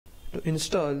To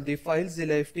install the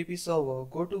Filezilla FTP server,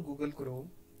 go to Google Chrome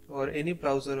or any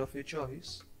browser of your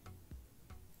choice.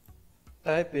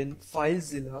 Type in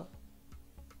Filezilla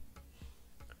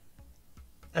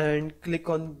and click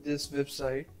on this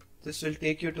website. This will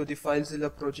take you to the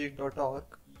filezillaproject.org.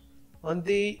 On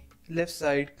the left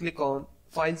side, click on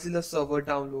Filezilla Server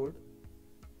download.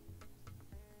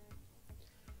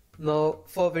 Now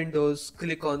for Windows,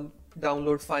 click on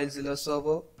download Filezilla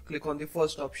Server. Click on the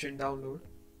first option, download.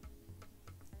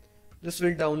 This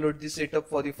will download the setup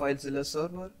for the Filezilla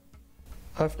server.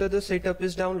 After the setup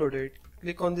is downloaded,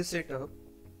 click on the setup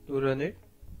to run it.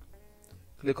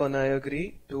 Click on I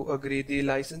agree to agree the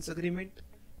license agreement.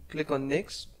 Click on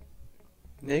next,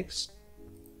 next,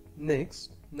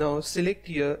 next. Now select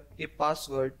here a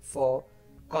password for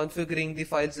configuring the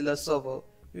Filezilla server.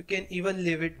 You can even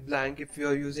leave it blank if you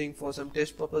are using for some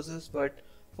test purposes, but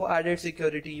for added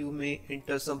security you may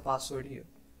enter some password here.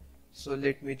 So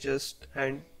let me just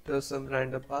enter some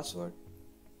random password.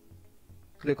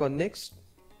 Click on next,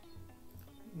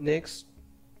 next.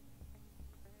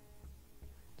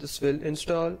 This will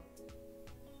install.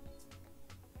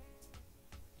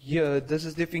 Here this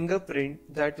is the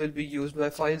fingerprint that will be used by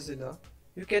Filezilla.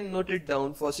 You can note it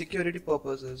down for security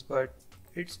purposes, but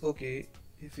it's okay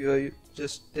if you are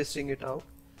just testing it out.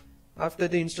 After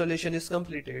the installation is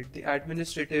completed, the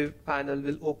administrative panel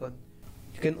will open.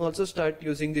 You can also start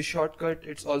using the shortcut.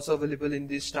 It's also available in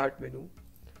the start menu.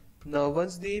 Now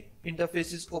once the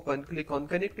interface is open, click on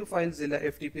connect to Filezilla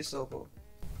FTP server.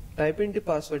 Type in the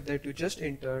password that you just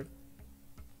entered.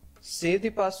 Save the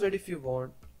password if you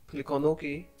want. Click on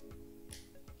OK.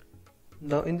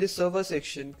 Now in the server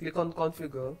section, click on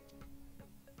configure.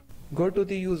 Go to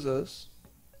the users.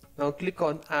 Now click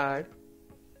on add.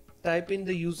 Type in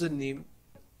the username.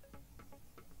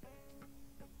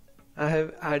 I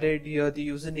have added here the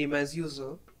username as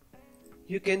user.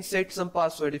 You can set some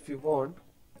password if you want.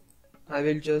 I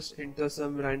will just enter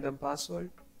some random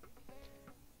password.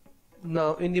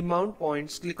 Now in the mount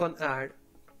points, click on add.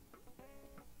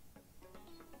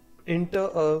 Enter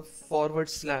a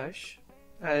 /.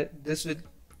 This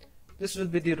will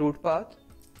be the root path.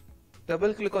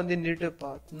 Double click on the native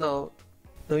path. Now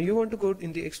you want to go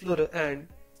in the Explorer and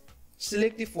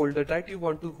select the folder that you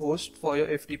want to host for your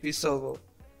FTP server.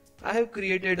 I have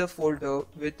created a folder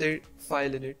with a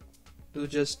file in it to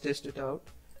just test it out.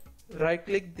 Right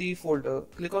click the folder,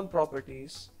 click on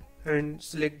properties and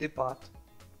select the path.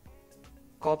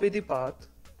 Copy the path,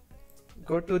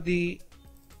 go to the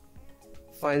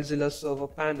Filezilla server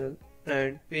panel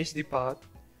and paste the path.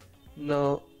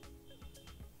 Now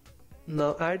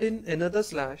add in another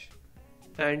 /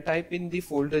 and type in the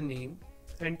folder name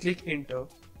and click enter.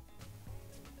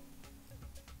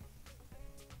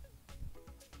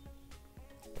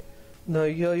 Now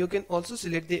here you can also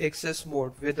select the access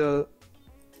mode, whether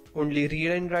only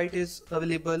read and write is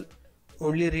available,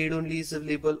 only read only is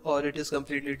available, or it is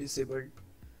completely disabled.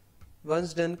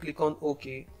 Once done, click on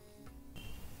OK.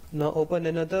 Now open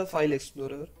another file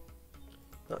explorer.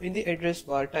 Now in the address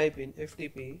bar type in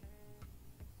FTP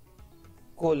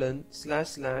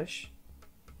 //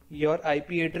 your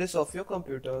IP address of your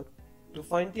computer. To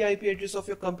find the IP address of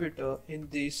your computer, in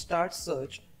the start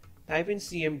search type in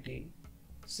CMD.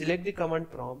 Select the command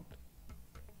prompt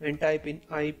and type in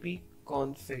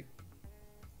ipconfig.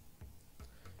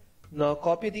 Now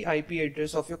copy the IP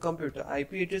address of your computer.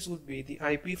 IP address would be the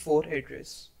IP4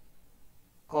 address.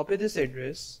 Copy this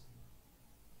address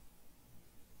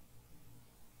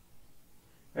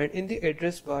and in the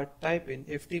address bar type in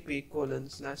FTP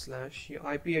 //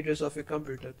 your IP address of your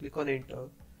computer. Click on enter.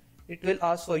 It will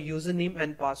ask for username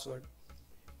and password.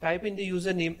 Type in the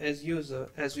username as user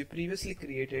as we previously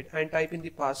created and type in the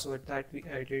password that we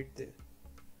added there.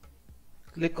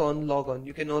 Click on logon.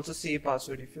 You can also save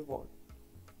password if you want.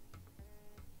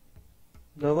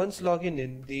 Now once logging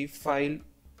in, the file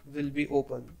will be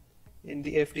open in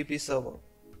the FTP server.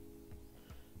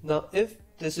 Now if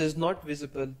this is not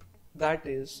visible, that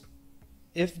is,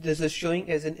 if this is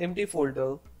showing as an empty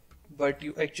folder but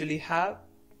you actually have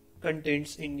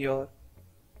contents in your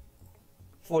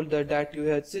folder that you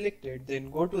had selected,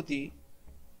 then go to the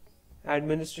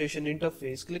administration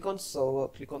interface, click on server,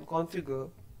 click on configure,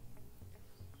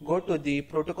 go to the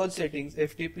protocol settings,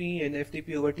 FTP and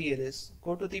FTP over TLS,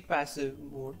 go to the passive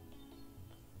mode.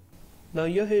 Now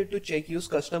you're here to check use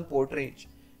custom port range.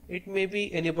 It may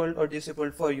be enabled or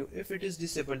disabled for you. If it is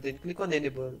disabled, then click on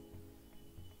enable.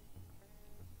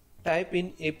 Type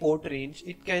in a port range.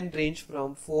 It can range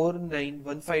from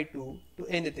 49152 to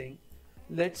anything.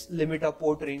 Let's limit our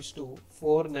port range to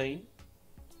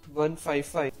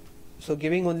 49155. So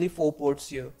giving only 4 ports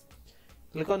here.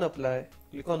 Click on apply,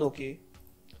 click on OK.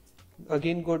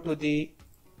 Again go to the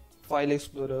File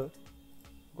Explorer,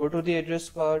 go to the address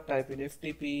bar, type in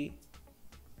FTP,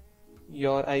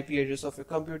 your IP address of your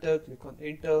computer, click on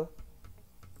enter.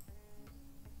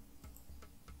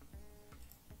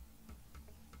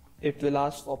 It will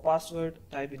ask for password,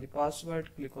 type in the password,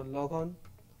 click on log on,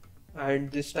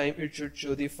 and this time it should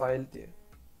show the file there.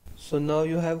 So now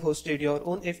you have hosted your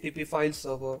own FTP file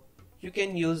server. You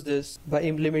can use this by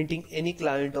implementing any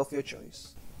client of your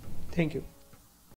choice. Thank you.